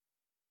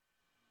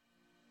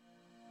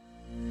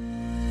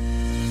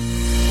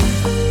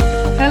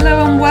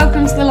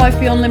Life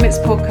Beyond Limits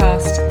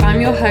podcast. I'm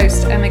your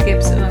host, Emma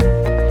Gibson.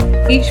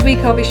 Each week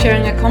I'll be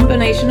sharing a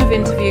combination of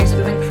interviews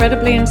with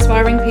incredibly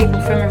inspiring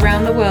people from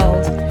around the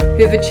world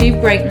who have achieved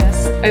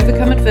greatness,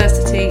 overcome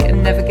adversity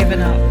and never given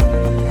up,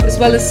 as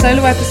well as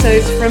solo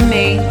episodes from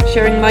me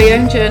sharing my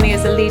own journey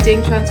as a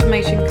leading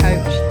transformation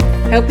coach,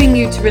 helping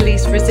you to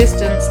release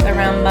resistance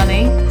around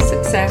money,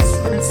 success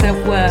and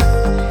self-worth,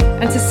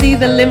 and to see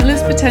the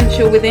limitless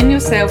potential within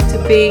yourself to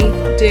be,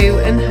 do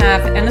and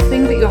have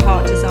anything that your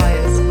heart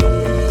desires.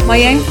 My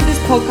aim for this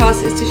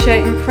podcast is to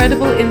share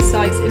incredible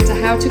insights into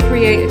how to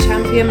create a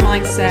champion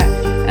mindset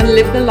and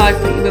live the life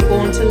that you were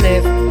born to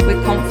live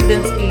with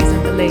confidence, ease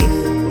and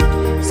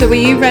belief. So are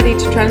you ready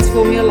to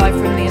transform your life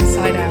from the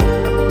inside out?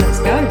 Let's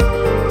go.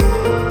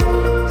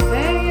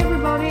 Hey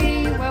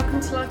everybody,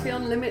 welcome to Life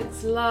Beyond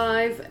Limits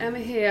Live. Emma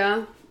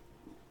here.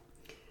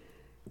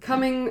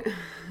 Coming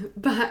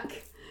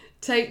back,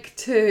 take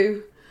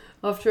two,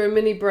 after a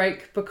mini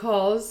break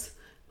because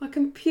my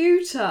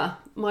computer,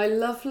 my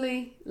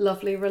lovely,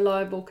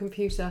 reliable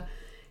computer,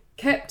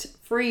 kept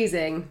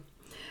freezing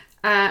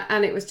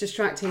and it was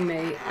distracting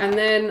me. And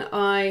then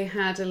I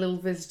had a little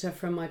visitor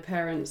from my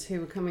parents who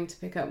were coming to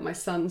pick up my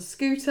son's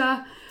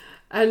scooter.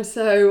 And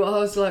so I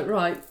was like,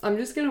 right, I'm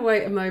just going to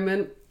wait a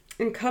moment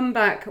and come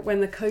back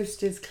when the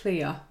coast is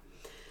clear,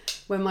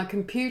 when my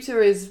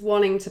computer is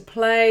wanting to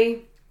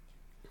play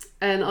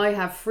and I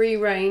have free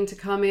reign to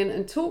come in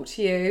and talk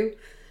to you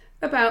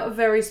about a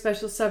very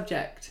special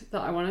subject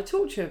that I want to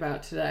talk to you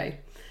about today.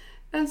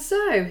 And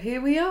so here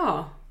we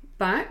are,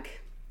 back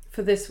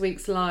for this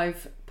week's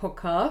live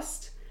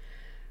podcast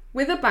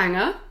with a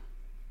banger.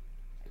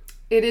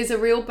 It is a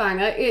real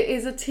banger. It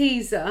is a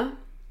teaser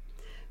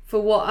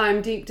for what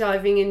I'm deep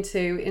diving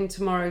into in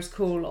tomorrow's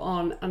call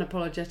on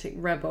Unapologetic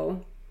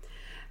Rebel.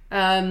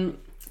 And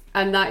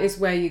that is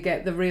where you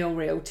get the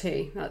real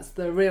tea. That's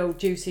the real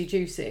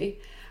juicy.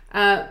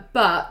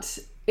 But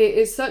it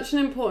is such an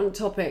important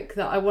topic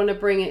that I want to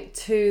bring it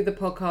to the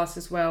podcast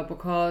as well,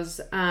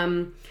 because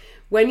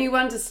when you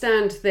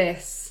understand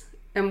this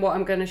and what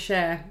I'm going to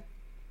share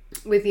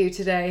with you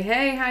today,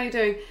 hey, how you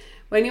doing?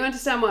 When you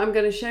understand what I'm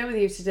going to share with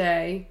you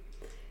today,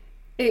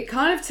 it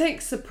kind of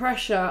takes the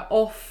pressure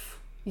off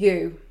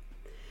you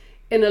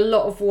in a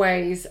lot of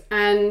ways.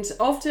 And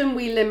often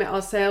we limit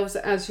ourselves,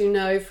 as you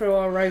know, through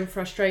our own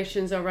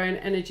frustrations, our own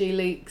energy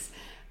leaks,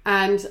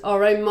 and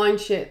our own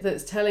mind shit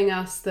that's telling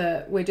us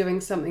that we're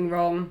doing something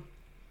wrong,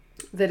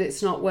 that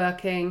it's not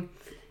working,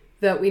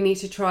 that we need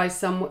to try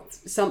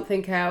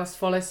something else,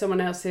 follow someone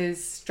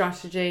else's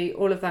strategy,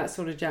 all of that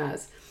sort of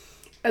jazz.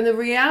 And the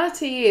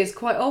reality is,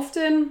 quite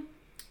often,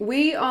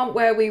 we aren't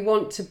where we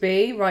want to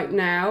be right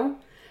now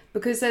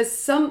because there's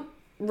some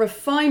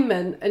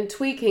refinement and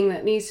tweaking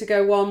that needs to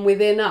go on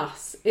within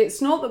us.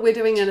 It's not that we're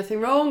doing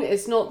anything wrong.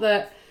 It's not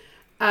that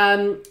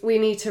we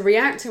need to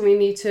react and we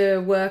need to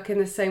work in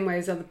the same way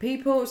as other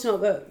people. It's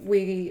not that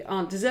we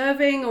aren't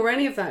deserving or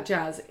any of that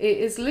jazz. It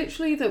is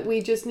literally that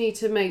we just need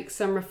to make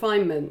some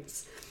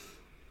refinements.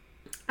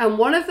 And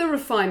one of the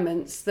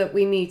refinements that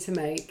we need to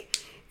make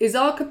is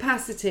our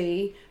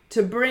capacity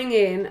to bring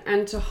in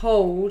and to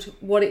hold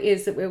what it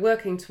is that we're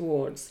working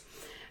towards.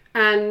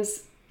 And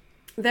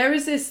there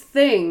is this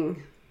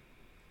thing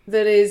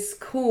that is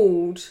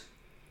called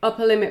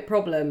upper limit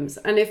problems.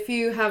 And if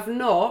you have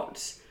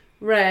not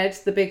read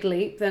The Big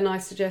Leap, then I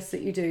suggest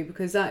that you do,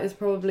 because that is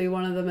probably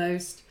one of the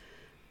most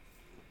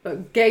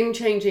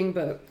game-changing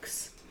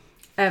books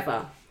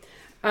ever.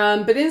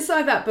 But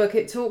inside that book,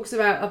 it talks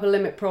about upper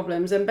limit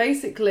problems, and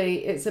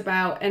basically it's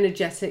about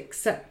energetic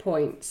set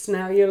points.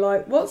 Now you're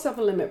like, what's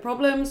upper limit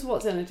problems?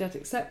 What's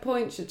energetic set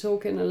points? You're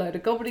talking a load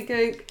of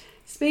gobbledygook.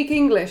 Speak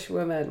English,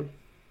 woman.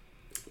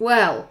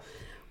 Well,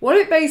 what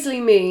it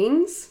basically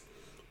means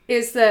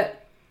is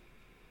that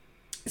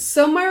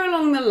somewhere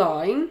along the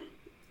line,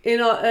 in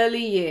our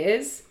early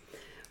years,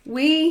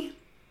 we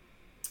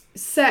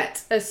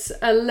set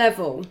a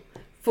level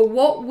for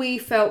what we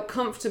felt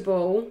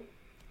comfortable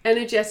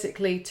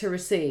energetically to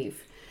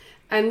receive.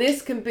 And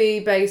this can be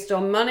based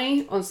on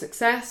money, on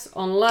success,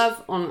 on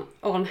love,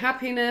 on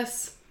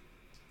happiness,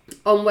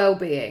 on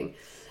well-being.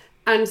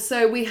 And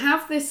so we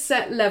have this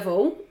set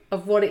level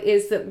of what it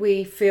is that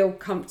we feel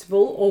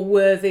comfortable or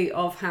worthy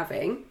of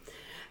having.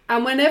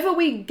 And whenever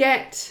we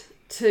get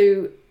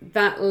to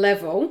that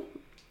level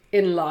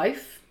in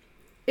life,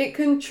 it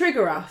can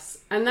trigger us,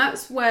 and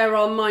that's where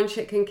our mind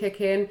shit can kick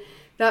in.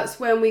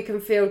 That's when we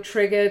can feel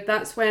triggered.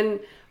 That's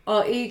when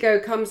our ego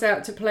comes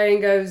out to play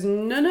and goes,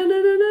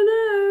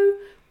 no.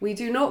 We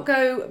do not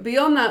go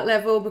beyond that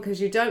level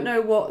because you don't know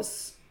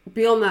what's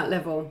beyond that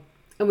level.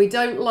 And we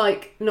don't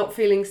like not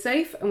feeling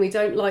safe, and we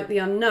don't like the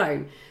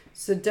unknown.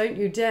 So don't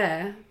you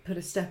dare put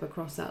a step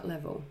across that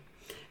level.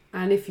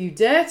 And if you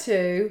dare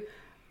to,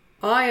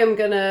 I am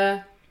going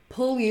to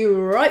pull you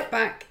right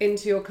back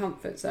into your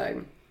comfort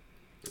zone.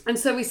 And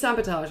so we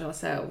sabotage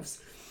ourselves.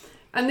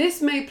 And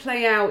this may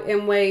play out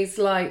in ways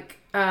like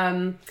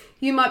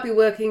you might be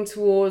working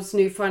towards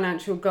new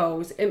financial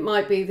goals. It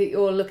might be that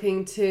you're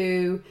looking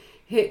to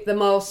hit the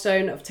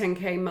milestone of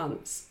 10k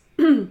months.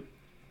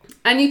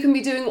 And you can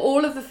be doing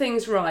all of the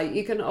things right.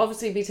 You can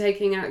obviously be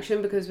taking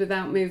action, because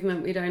without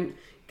movement we don't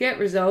get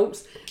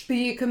results. But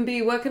you can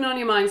be working on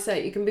your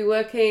mindset. You can be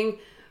working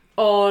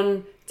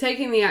on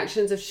taking the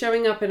actions of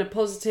showing up in a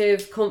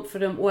positive,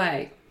 confident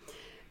way.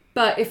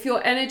 But if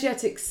your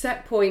energetic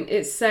set point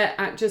is set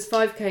at just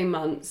 5k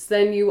months,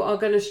 then you are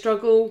going to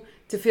struggle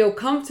to feel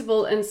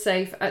comfortable and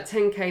safe at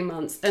 10k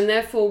months. And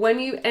therefore, when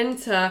you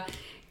enter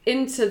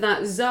into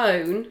that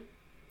zone,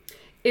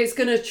 it's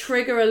going to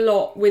trigger a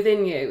lot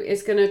within you.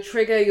 It's going to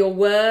trigger your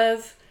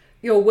worth,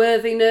 your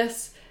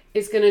worthiness.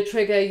 It's going to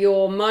trigger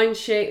your mind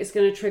shit. It's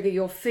going to trigger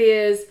your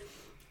fears.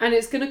 And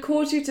it's going to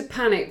cause you to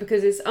panic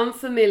because it's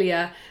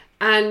unfamiliar,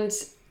 and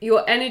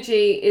your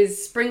energy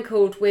is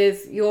sprinkled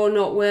with, you're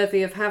not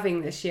worthy of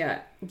having this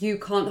yet. You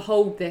can't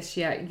hold this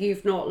yet.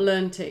 You've not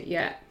learnt it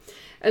yet.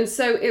 And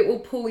so it will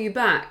pull you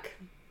back.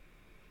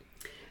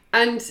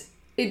 And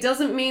it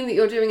doesn't mean that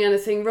you're doing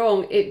anything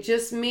wrong. It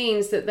just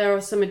means that there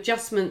are some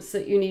adjustments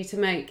that you need to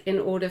make in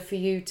order for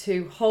you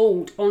to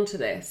hold onto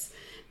this.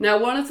 Now,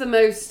 one of the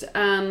most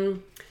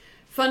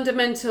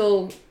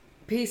fundamental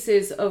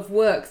pieces of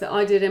work that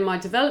I did in my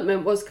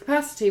development was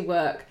capacity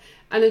work.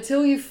 And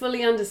until you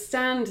fully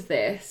understand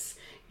this,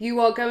 you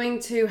are going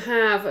to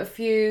have a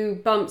few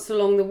bumps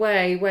along the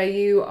way where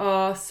you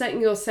are setting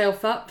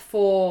yourself up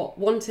for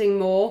wanting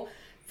more,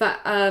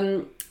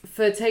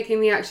 for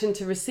taking the action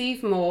to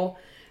receive more,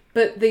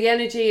 but the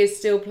energy is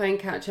still playing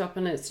catch up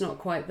and it's not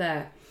quite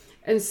there.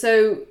 And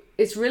so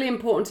it's really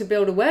important to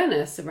build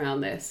awareness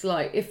around this.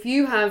 Like, if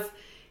you have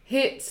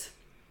hit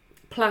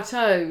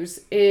plateaus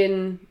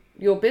in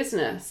your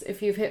business,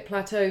 if you've hit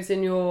plateaus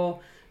in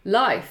your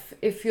life,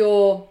 if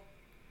you're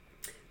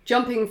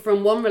jumping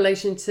from one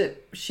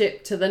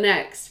relationship to the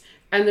next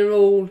and they're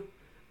all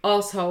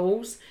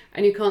assholes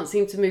and you can't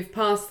seem to move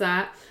past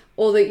that,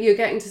 or that you're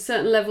getting to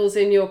certain levels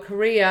in your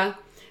career,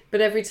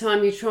 but every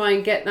time you try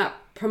and get that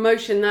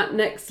promotion, that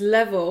next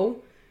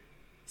level,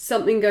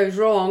 something goes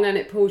wrong and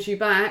it pulls you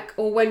back.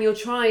 Or when you're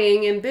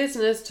trying in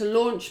business to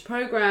launch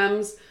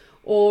programs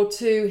or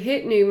to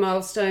hit new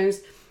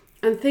milestones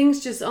and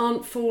things just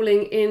aren't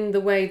falling in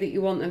the way that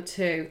you want them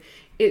to.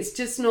 It's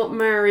just not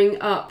marrying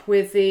up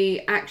with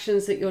the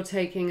actions that you're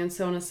taking and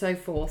so on and so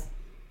forth.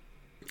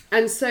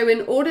 And so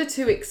in order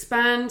to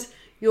expand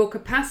your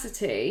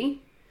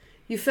capacity,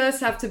 you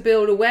first have to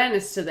build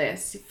awareness to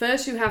this.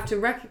 First, you have to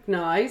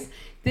recognize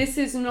this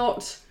is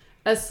not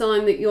a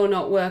sign that you're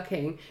not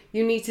working.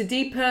 You need to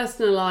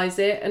depersonalize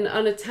it and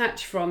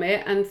unattach from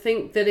it and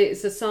think that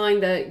it's a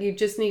sign that you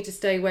just need to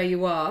stay where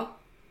you are.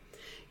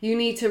 You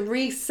need to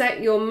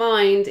reset your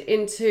mind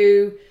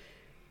into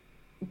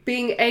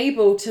being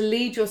able to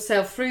lead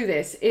yourself through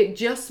this. It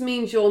just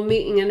means you're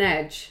meeting an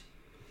edge.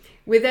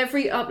 With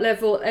every up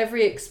level,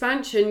 every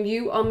expansion,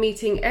 you are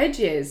meeting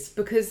edges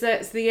because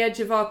that's the edge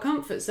of our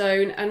comfort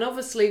zone. And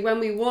obviously when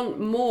we want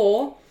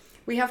more,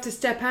 we have to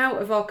step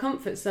out of our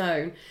comfort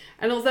zone.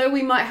 And although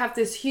we might have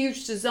this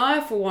huge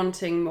desire for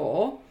wanting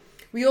more,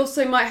 we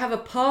also might have a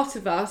part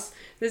of us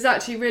that's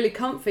actually really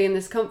comfy in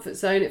this comfort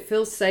zone. It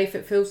feels safe,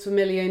 it feels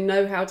familiar, you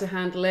know how to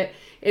handle it.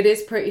 It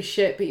is pretty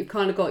shit, but you've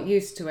kind of got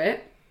used to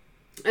it.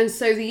 And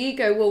so the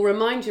ego will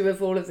remind you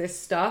of all of this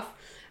stuff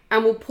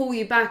and will pull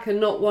you back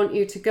and not want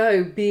you to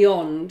go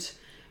beyond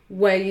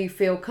where you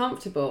feel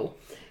comfortable.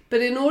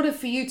 But in order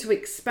for you to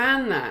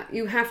expand that,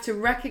 you have to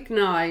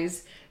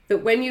recognize that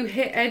when you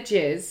hit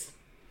edges,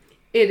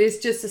 it is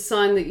just a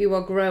sign that you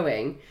are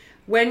growing.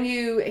 When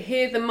you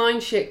hear the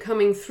mind shit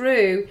coming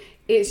through,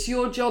 it's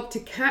your job to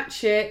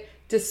catch it,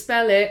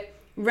 dispel it,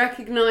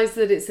 recognize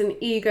that it's an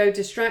ego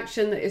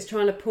distraction that is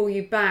trying to pull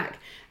you back,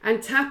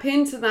 and tap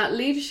into that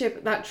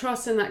leadership, that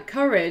trust and that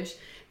courage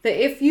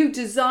that if you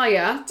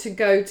desire to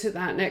go to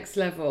that next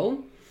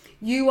level,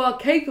 you are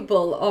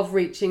capable of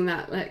reaching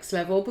that next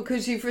level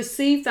because you've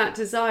received that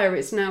desire.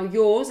 It's now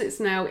yours. It's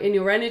now in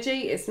your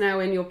energy. It's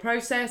now in your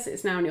process.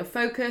 It's now in your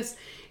focus.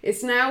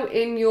 It's now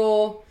in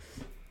your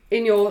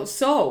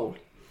soul.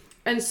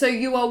 And so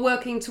you are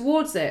working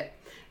towards it.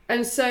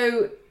 And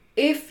so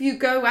if you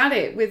go at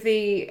it with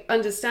the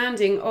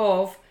understanding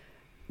of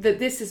that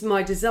this is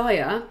my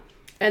desire,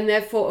 and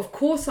therefore, of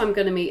course, I'm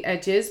going to meet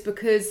edges,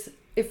 because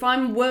if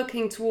I'm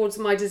working towards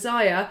my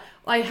desire,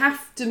 I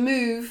have to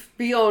move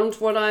beyond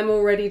what I'm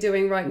already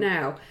doing right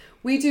now.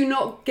 We do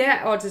not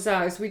get our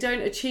desires. We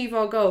don't achieve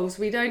our goals.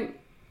 We don't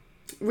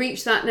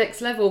reach that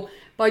next level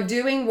by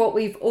doing what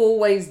we've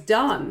always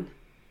done.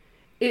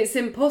 It's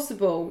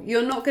impossible.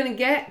 You're not going to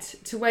get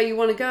to where you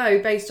want to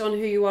go based on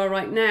who you are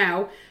right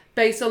now,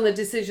 based on the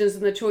decisions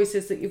and the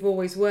choices that you've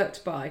always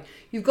worked by.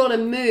 You've got to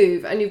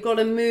move, and you've got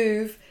to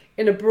move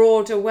in a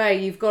broader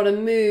way. You've got to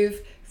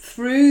move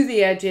through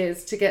the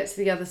edges to get to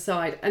the other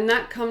side. And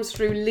that comes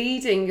through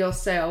leading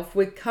yourself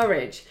with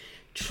courage,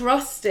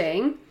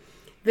 trusting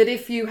that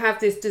if you have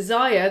this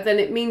desire, then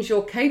it means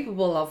you're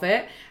capable of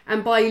it.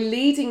 And by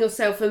leading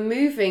yourself and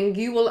moving,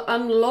 you will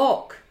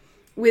unlock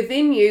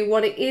within you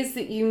what it is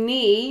that you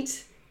need,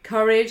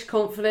 courage,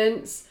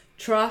 confidence,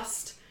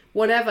 trust,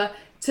 whatever,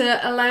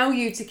 to allow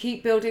you to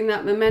keep building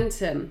that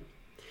momentum.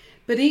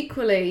 But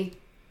equally,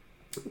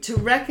 to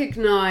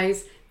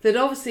recognize that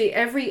obviously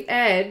every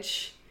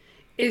edge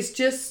is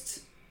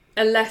just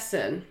a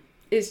lesson.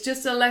 It's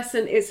just a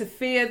lesson. It's a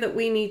fear that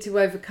we need to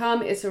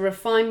overcome. It's a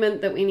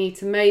refinement that we need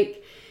to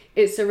make.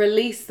 It's a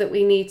release that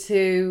we need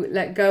to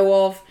let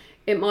go of.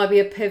 It might be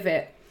a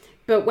pivot.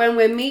 But when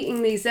we're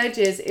meeting these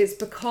edges, it's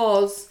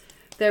because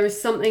there is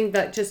something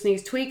that just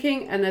needs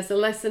tweaking, and there's a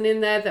lesson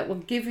in there that will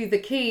give you the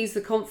keys,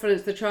 the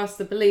confidence, the trust,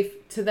 the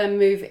belief to then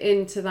move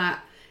into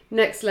that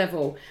next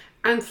level.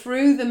 And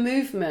through the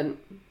movement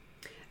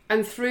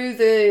and through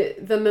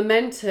the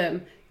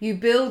momentum, you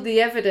build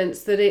the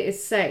evidence that it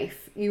is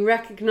safe. You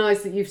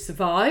recognize that you've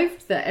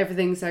survived, that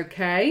everything's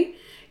okay.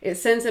 It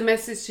sends a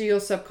message to your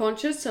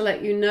subconscious to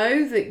let you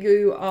know that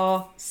you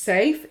are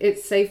safe.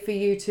 It's safe for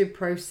you to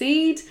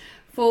proceed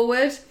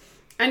forward.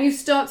 And you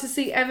start to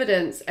see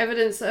evidence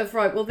of,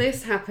 right, well,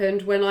 this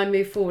happened when I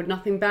moved forward.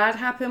 Nothing bad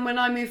happened when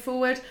I moved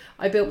forward.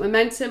 I built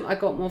momentum. I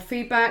got more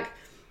feedback.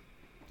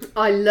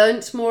 I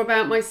learnt more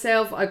about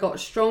myself. I got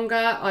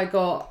stronger. I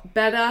got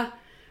better.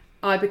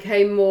 I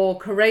became more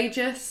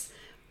courageous.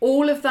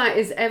 All of that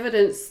is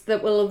evidence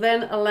that will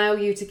then allow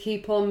you to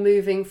keep on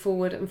moving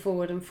forward and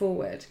forward and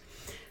forward.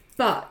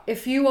 But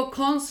if you are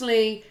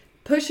constantly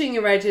pushing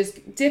your edges,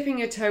 dipping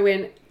your toe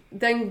in,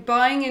 then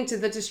buying into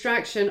the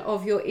distraction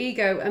of your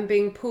ego and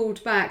being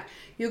pulled back,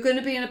 you're going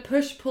to be in a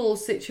push-pull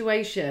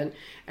situation.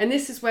 And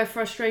this is where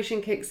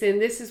frustration kicks in.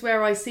 This is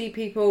where I see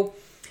people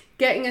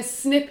getting a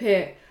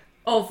snippet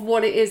of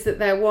what it is that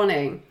they're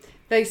wanting.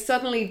 They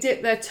suddenly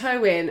dip their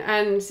toe in,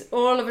 and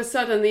all of a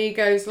sudden the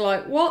ego's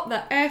like, what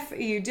the F are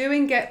you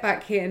doing? Get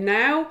back here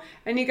now.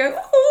 And you go,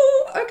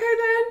 oh, okay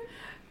then.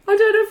 I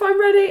don't know if I'm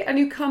ready. And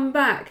you come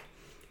back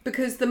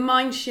because the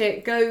mind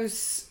shit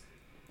goes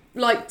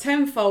like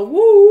tenfold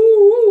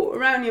woo,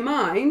 around your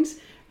mind,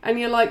 and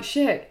you're like,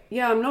 shit,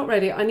 yeah, I'm not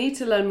ready. I need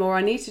to learn more.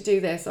 I need to do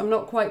this. I'm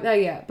not quite there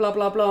yet. Blah,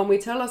 blah, blah. And we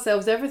tell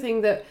ourselves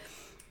everything that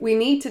we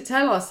need to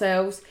tell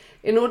ourselves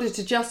in order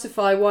to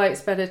justify why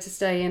it's better to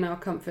stay in our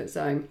comfort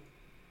zone.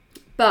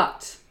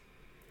 But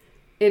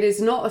it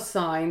is not a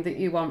sign that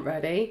you aren't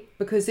ready,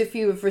 because if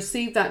you have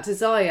received that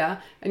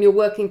desire and you're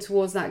working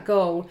towards that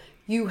goal,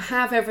 you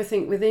have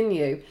everything within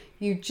you.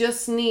 You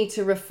just need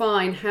to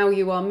refine how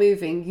you are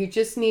moving. You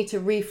just need to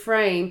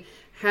reframe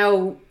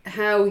how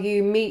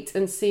you meet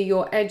and see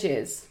your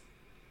edges.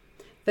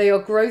 They are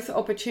growth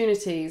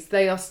opportunities.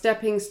 They are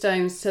stepping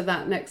stones to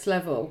that next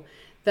level.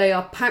 They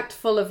are packed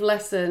full of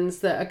lessons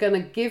that are going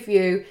to give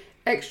you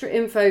extra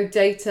info,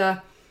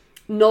 data,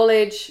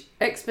 knowledge,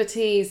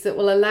 expertise that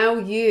will allow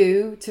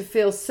you to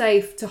feel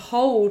safe to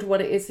hold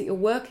what it is that you're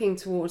working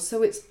towards.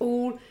 So it's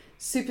all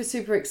super,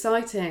 super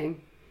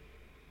exciting.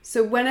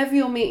 So whenever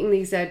you're meeting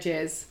these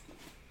edges,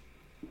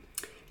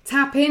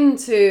 tap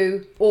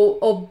into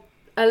or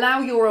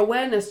allow your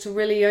awareness to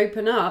really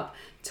open up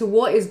to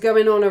what is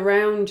going on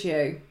around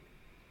you.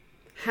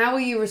 How are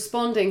you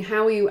responding?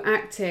 How are you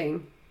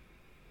acting?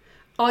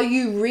 Are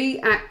you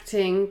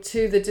reacting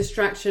to the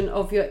distraction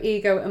of your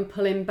ego and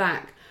pulling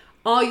back?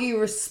 Are you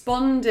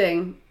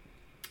responding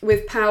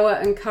with power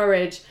and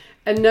courage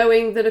and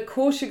knowing that of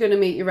course you're going to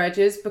meet your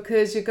edges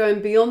because you're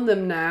going beyond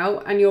them now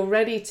and you're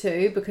ready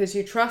to, because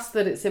you trust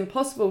that it's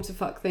impossible to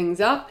fuck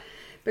things up,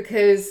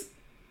 because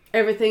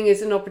everything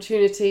is an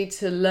opportunity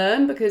to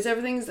learn, because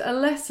everything's a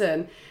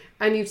lesson,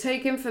 and you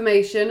take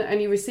information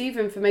and you receive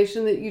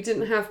information that you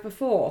didn't have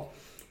before.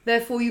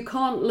 Therefore you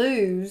can't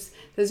lose.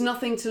 There's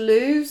nothing to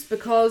lose,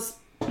 because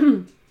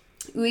you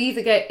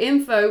either get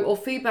info or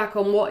feedback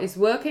on what is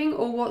working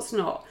or what's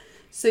not.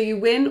 So you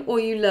win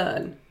or you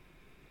learn.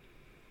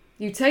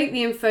 You take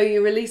the info,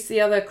 you release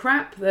the other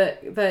crap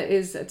that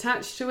is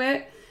attached to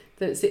it,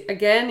 that's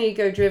again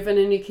ego driven,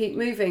 and you keep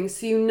moving.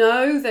 So you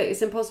know that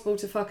it's impossible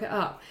to fuck it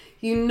up.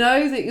 You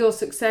know that your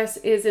success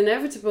is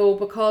inevitable,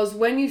 because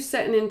when you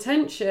set an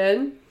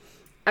intention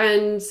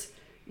and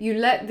you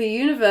let the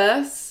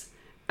universe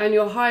and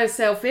your higher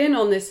self in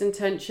on this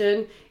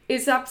intention,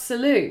 it's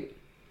absolute.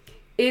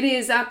 It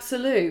is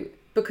absolute,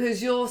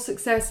 because your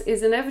success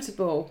is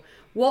inevitable.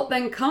 What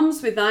then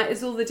comes with that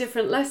is all the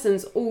different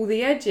lessons, all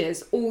the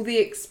edges, all the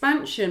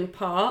expansion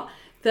part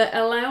that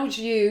allows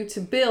you to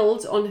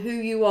build on who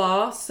you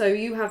are, so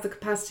you have the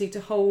capacity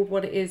to hold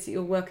what it is that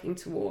you're working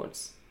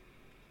towards.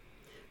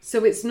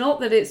 So it's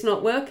not that it's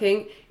not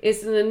working,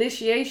 it's an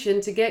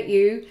initiation to get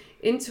you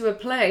into a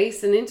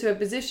place and into a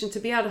position to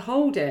be able to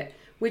hold it,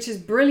 which is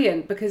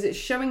brilliant, because it's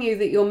showing you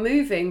that you're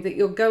moving, that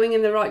you're going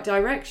in the right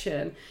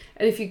direction.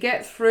 And if you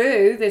get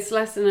through this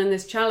lesson and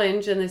this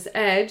challenge and this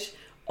edge,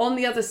 on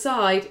the other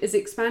side is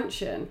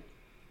expansion.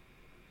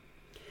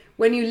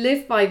 When you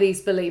live by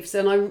these beliefs,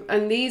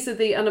 and these are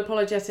the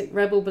unapologetic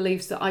rebel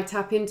beliefs that I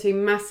tap into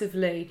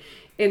massively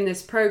in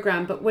this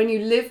program, but when you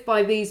live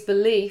by these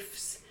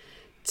beliefs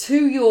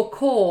to your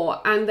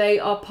core, and they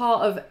are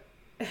part of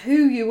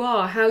who you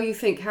are, how you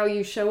think, how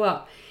you show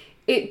up,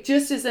 it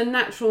just is a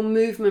natural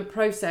movement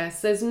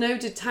process. There's no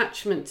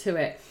detachment to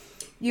it.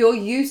 You're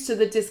used to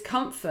the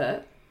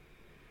discomfort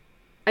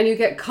and you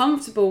get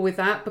comfortable with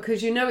that,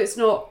 because you know it's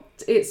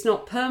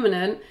not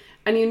permanent,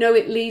 and you know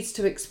it leads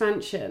to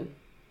expansion.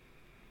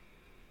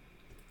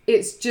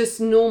 It's just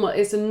normal.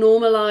 It's a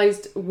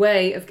normalized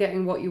way of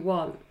getting what you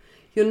want.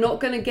 You're not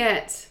going to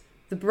get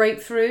the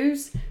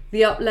breakthroughs,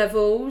 the up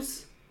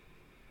levels,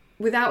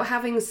 without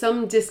having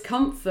some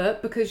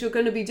discomfort, because you're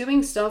going to be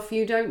doing stuff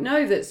you don't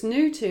know that's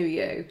new to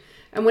you.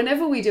 And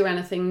whenever we do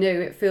anything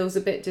new, it feels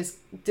a bit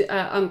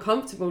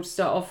uncomfortable to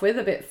start off with,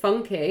 a bit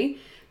funky,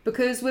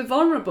 because we're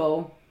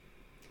vulnerable.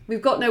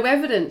 We've got no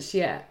evidence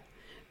yet.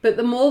 But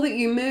the more that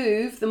you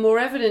move, the more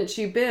evidence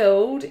you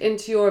build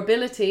into your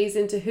abilities,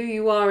 into who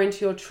you are,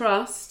 into your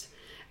trust,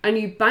 and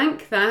you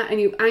bank that and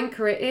you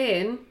anchor it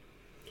in,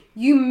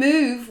 you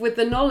move with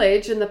the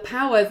knowledge and the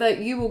power that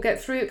you will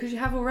get through it, because you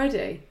have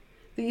already,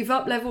 that you've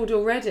up-leveled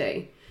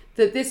already,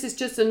 that this is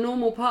just a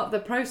normal part of the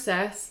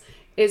process.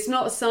 It's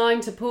not a sign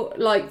to put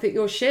like that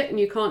you're shit and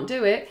you can't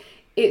do it.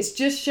 It's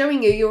just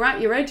showing you you're at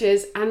your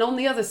edges, and on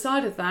the other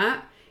side of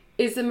that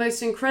is the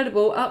most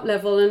incredible up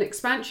level and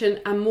expansion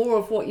and more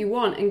of what you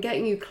want, and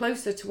getting you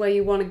closer to where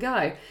you want to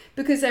go,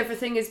 because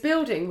everything is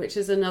building, which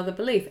is another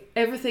belief.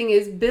 Everything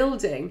is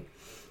building.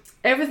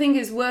 Everything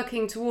is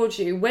working towards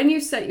you. When you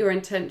set your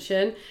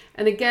intention,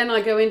 and again,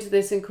 I go into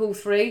this in call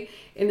 3,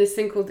 in this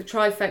thing called the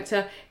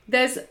trifecta,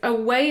 there's a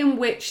way in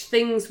which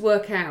things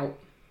work out.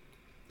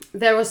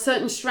 There are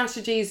certain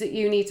strategies that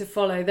you need to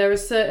follow. There are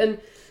certain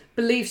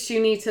beliefs you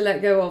need to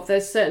let go of.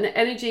 There's certain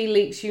energy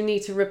leaks you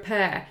need to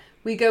repair.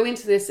 We go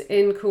into this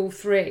in call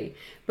 3.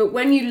 But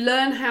when you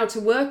learn how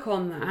to work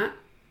on that,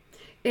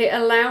 it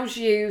allows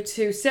you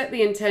to set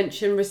the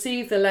intention,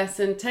 receive the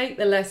lesson, take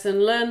the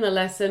lesson, learn the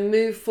lesson,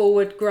 move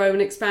forward, grow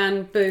and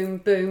expand, boom,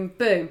 boom,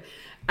 boom,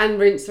 and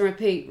rinse and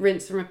repeat,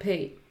 rinse and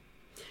repeat.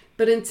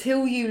 But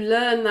until you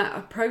learn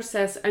that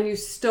process and you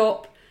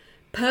stop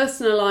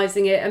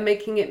personalizing it and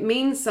making it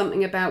mean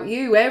something about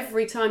you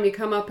every time you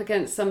come up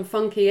against some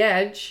funky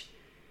edge,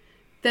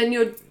 then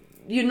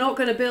you're not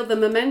going to build the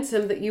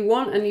momentum that you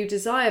want and you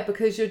desire,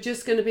 because you're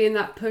just going to be in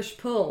that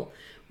push-pull.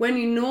 When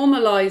you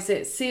normalize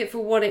it, see it for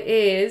what it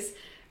is,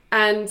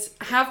 and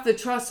have the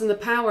trust and the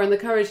power and the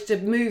courage to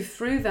move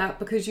through that,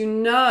 because you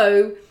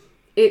know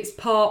it's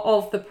part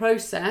of the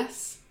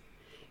process,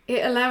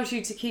 it allows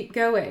you to keep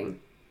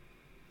going.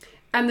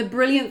 And the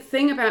brilliant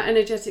thing about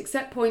energetic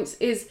set points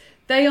is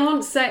they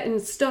aren't set in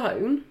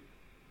stone.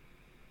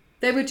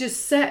 They were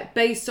just set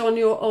based on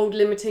your old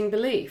limiting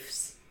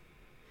beliefs.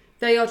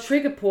 They are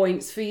trigger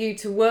points for you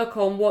to work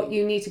on what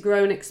you need to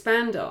grow and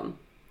expand on.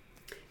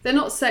 They're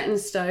not set in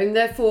stone,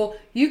 therefore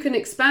you can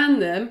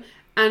expand them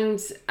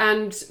and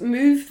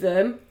move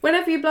them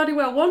whenever you bloody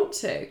well want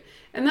to.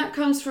 And that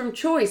comes from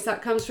choice,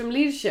 that comes from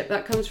leadership,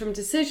 that comes from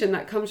decision,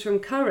 that comes from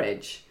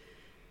courage.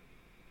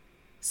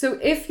 So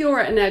if you're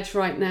at an edge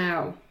right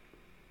now,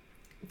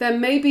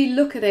 then maybe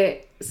look at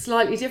it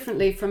slightly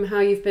differently from how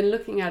you've been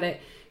looking at it.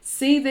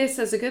 See this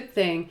as a good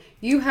thing.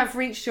 You have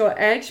reached your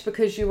edge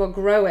because you are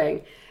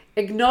growing.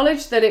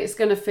 Acknowledge that it's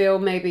going to feel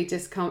maybe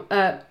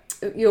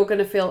you're going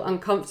to feel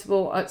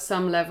uncomfortable at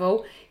some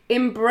level.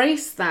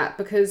 Embrace that,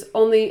 because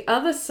on the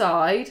other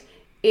side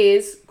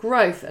is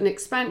growth and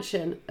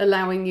expansion,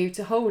 allowing you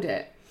to hold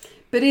it.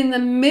 But in the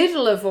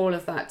middle of all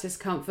of that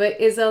discomfort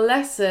is a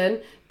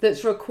lesson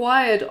that's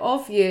required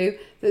of you,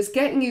 that's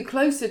getting you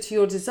closer to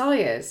your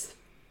desires.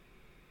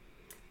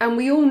 And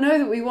we all know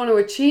that we want to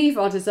achieve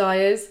our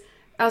desires,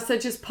 else they're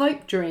just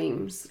pipe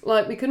dreams.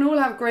 Like, we can all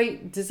have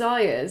great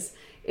desires.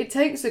 It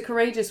takes the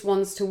courageous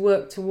ones to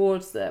work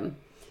towards them.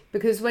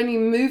 Because when you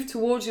move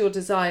towards your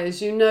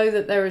desires, you know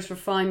that there is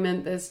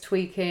refinement, there's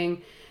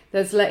tweaking,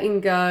 there's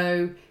letting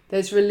go,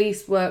 there's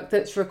release work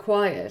that's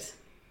required.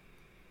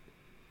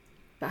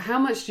 But how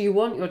much do you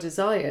want your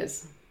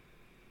desires?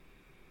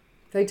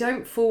 They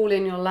don't fall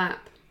in your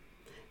lap,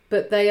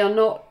 but they are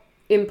not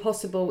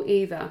impossible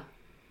either.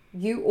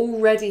 You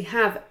already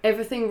have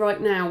everything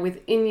right now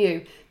within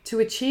you to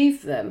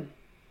achieve them.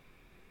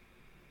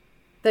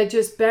 They're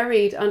just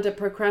buried under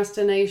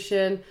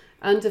procrastination,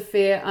 under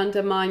fear,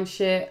 under mind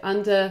shit,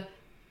 under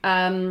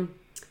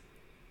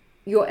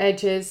your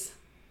edges.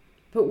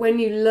 But when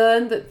you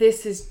learn that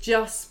this is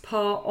just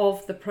part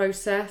of the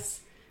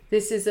process,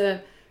 this is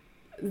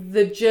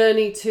the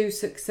journey to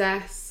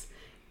success,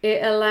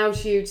 it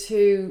allows you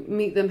to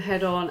meet them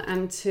head on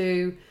and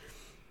to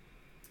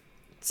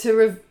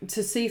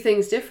see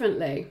things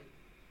differently.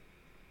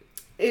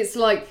 It's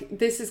like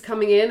this is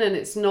coming in and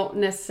it's not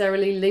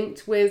necessarily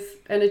linked with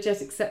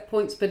energetic set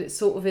points, but it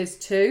sort of is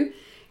too.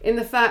 In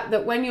the fact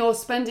that when you're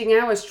spending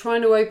hours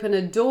trying to open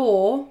a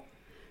door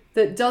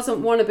that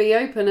doesn't want to be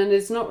open and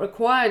is not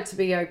required to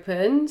be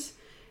opened,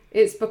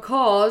 it's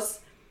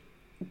because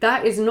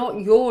that is not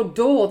your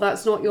door,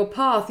 that's not your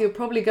path. You're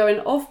probably going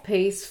off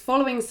piece,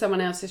 following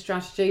someone else's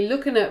strategy,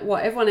 looking at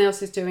what everyone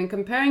else is doing,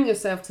 comparing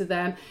yourself to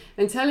them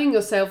and telling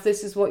yourself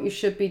this is what you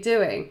should be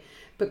doing.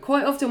 But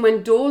quite often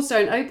when doors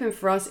don't open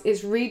for us,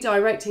 it's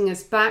redirecting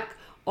us back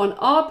on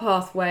our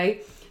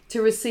pathway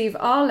to receive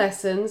our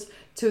lessons,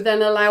 to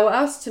then allow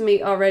us to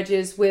meet our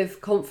edges with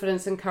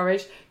confidence and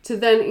courage, to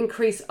then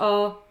increase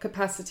our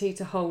capacity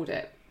to hold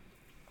it.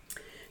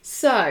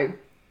 So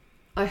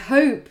I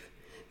hope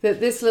that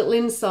this little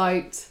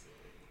insight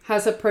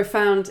has a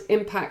profound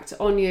impact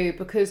on you,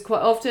 because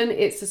quite often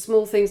it's the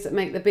small things that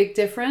make the big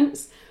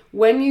difference.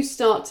 When you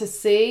start to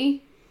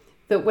see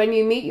that when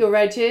you meet your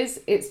edges,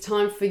 it's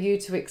time for you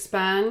to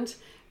expand,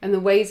 and the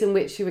ways in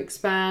which you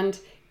expand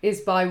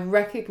is by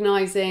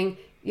recognizing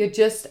you're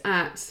just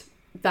at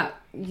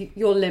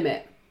your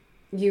limit.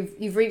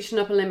 You've reached an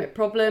upper limit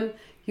problem.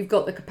 You've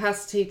got the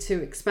capacity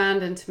to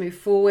expand and to move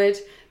forward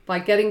by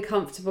getting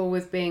comfortable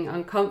with being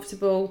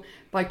uncomfortable,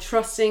 by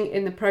trusting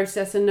in the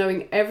process and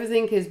knowing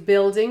everything is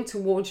building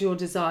towards your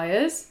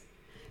desires,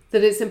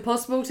 that it's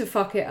impossible to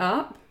fuck it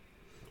up.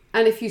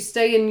 And if you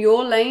stay in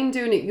your lane,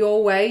 doing it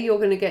your way, you're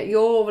going to get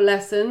your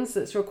lessons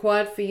that's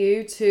required for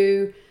you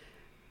to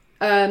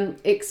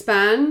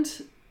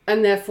expand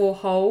and therefore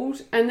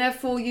hold, and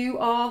therefore you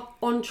are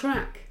on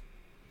track.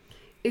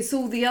 It's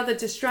all the other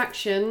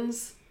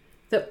distractions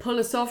that pull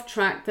us off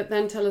track that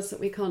then tell us that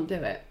we can't do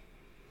it.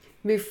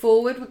 Move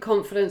forward with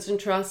confidence and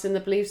trust in the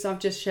beliefs I've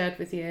just shared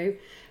with you,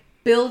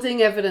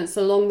 building evidence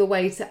along the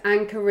way to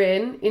anchor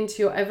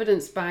into your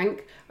evidence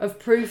bank of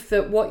proof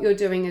that what you're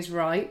doing is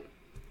right,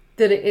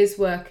 that it is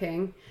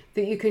working,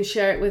 that you can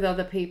share it with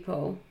other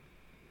people,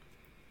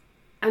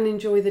 and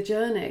enjoy the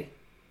journey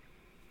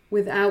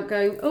without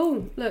going,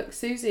 oh, look,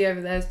 Susie over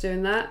there's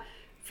doing that,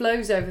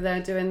 Flo's over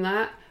there doing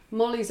that,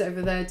 Molly's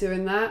over there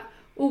doing that,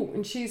 oh,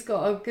 and she's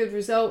got a good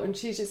result and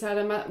she's just had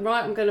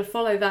right, I'm going to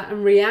follow that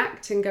and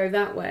react and go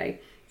that way.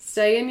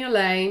 Stay in your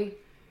lane,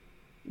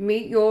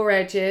 meet your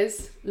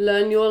edges,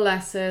 learn your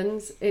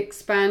lessons,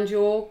 expand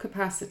your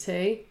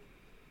capacity,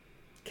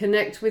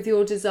 connect with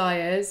your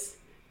desires,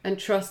 and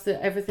trust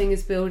that everything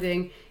is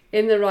building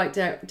in the right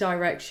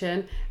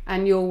direction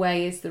and your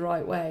way is the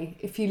right way.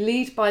 If you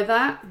lead by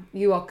that,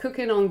 you are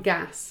cooking on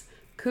gas.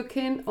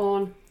 Cooking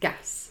on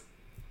gas.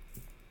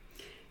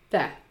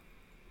 There.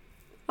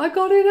 I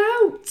got it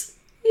out.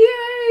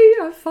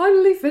 Yay! I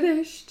finally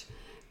finished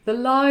the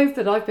live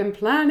that I've been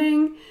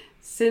planning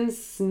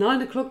since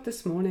 9 o'clock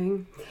this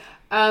morning.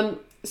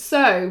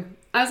 So,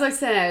 as I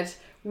said,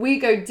 we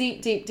go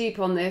deep, deep, deep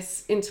on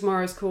this in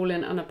tomorrow's call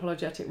in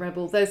Unapologetic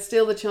Rebel. There's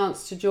still the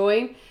chance to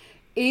join.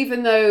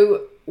 Even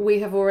though we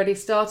have already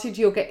started,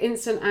 you'll get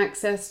instant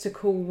access to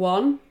call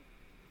 1.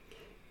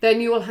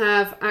 Then you will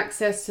have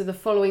access to the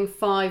following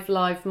 5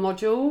 live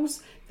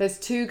modules. There's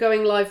 2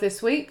 going live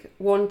this week,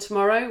 1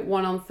 tomorrow,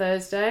 1 on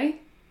Thursday.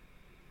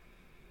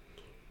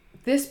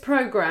 This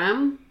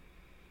program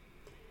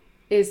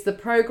is the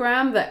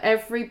program that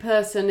every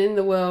person in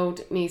the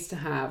world needs to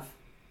have.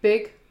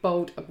 Big,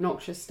 bold,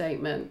 obnoxious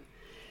statement.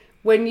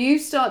 When you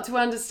start to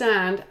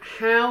understand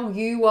how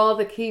you are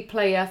the key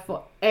player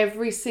for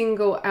every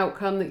single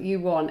outcome that you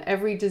want,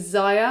 every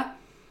desire,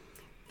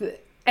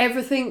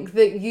 everything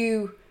that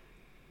you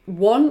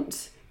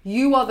want,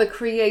 you are the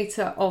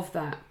creator of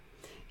that.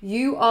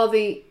 You are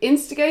the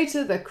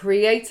instigator, the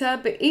creator,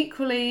 but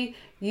equally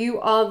you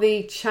are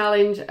the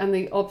challenge and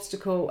the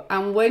obstacle.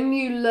 And when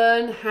you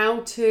learn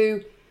how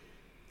to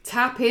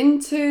tap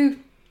into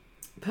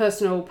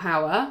personal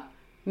power,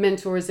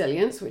 mental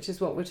resilience, which is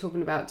what we're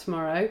talking about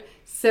tomorrow,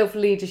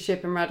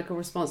 self-leadership and radical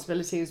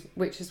responsibilities,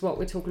 which is what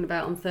we're talking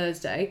about on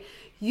Thursday,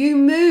 you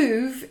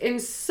move in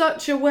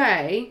such a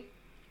way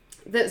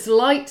that's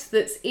light,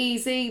 that's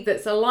easy,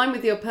 that's aligned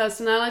with your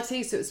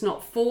personality, so it's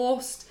not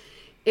forced.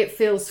 It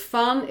feels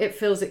fun, it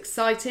feels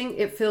exciting,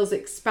 it feels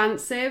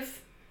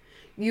expansive.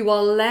 You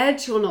are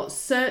led, you're not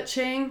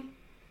searching.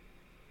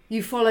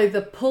 You follow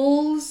the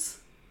pulls.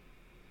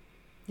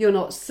 You're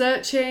not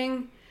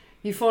searching.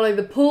 You follow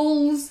the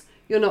pulls.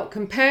 You're not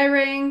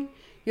comparing.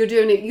 You're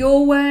doing it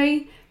your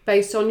way,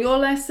 based on your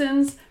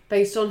lessons,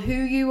 based on who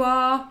you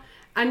are.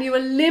 And you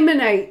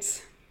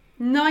eliminate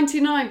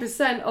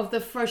 99% of the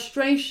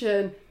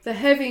frustration, the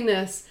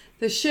heaviness,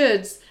 the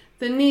shoulds,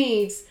 the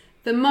needs,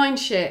 the mind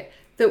shit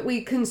that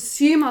we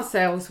consume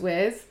ourselves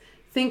with,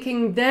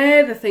 thinking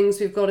they're the things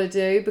we've got to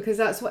do because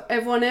that's what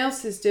everyone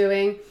else is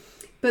doing.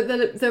 But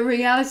the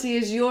reality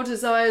is your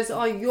desires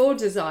are your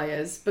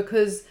desires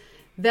because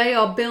they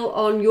are built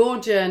on your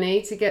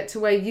journey to get to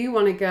where you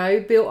want to go,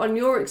 built on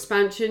your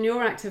expansion,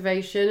 your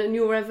activation, and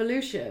your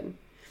evolution.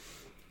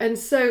 And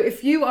so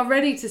if you are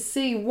ready to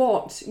see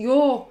what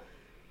your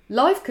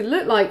life could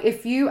look like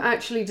if you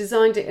actually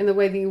designed it in the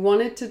way that you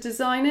wanted to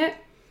design it,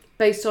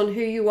 based on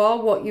who you are,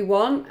 what you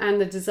want,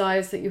 and the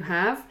desires that you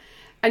have,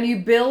 and you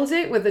build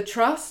it with the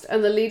trust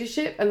and the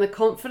leadership and the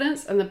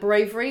confidence and the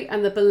bravery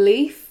and the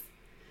belief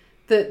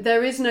that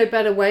there is no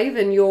better way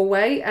than your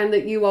way and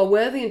that you are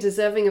worthy and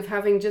deserving of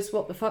having just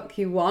what the fuck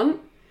you want,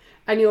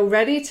 and you're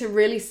ready to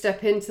really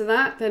step into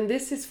that, then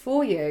this is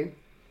for you.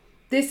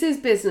 This is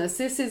business,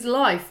 this is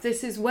life,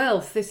 this is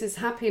wealth, this is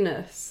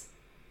happiness.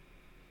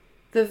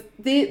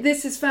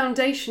 This is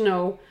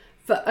foundational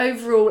for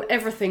overall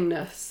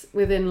everythingness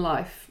within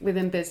life,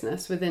 within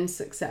business, within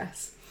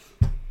success.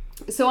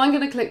 So I'm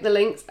going to add the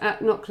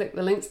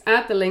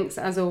links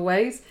as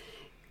always.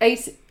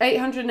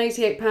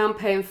 £888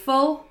 pay in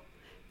full.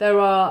 There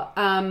are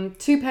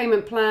 2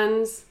 payment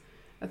plans.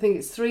 I think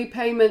it's 3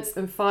 payments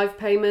and 5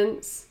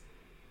 payments.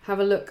 Have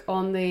a look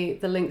on the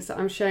links that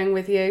I'm sharing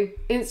with you.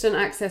 Instant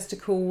access to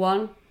call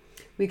 1.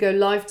 We go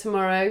live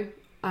tomorrow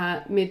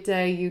at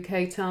midday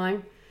UK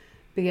time,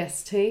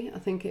 BST, I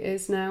think it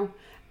is now.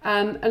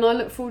 And I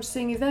look forward to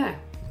seeing you there.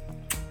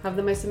 Have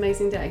the most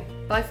amazing day.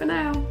 Bye for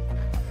now.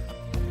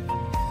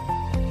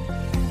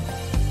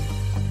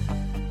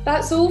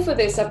 That's all for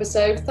this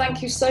episode.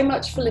 Thank you so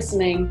much for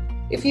listening.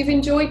 If you've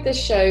enjoyed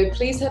this show,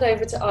 please head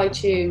over to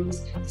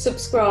iTunes,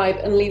 subscribe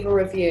and leave a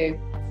review.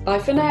 Bye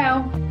for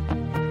now.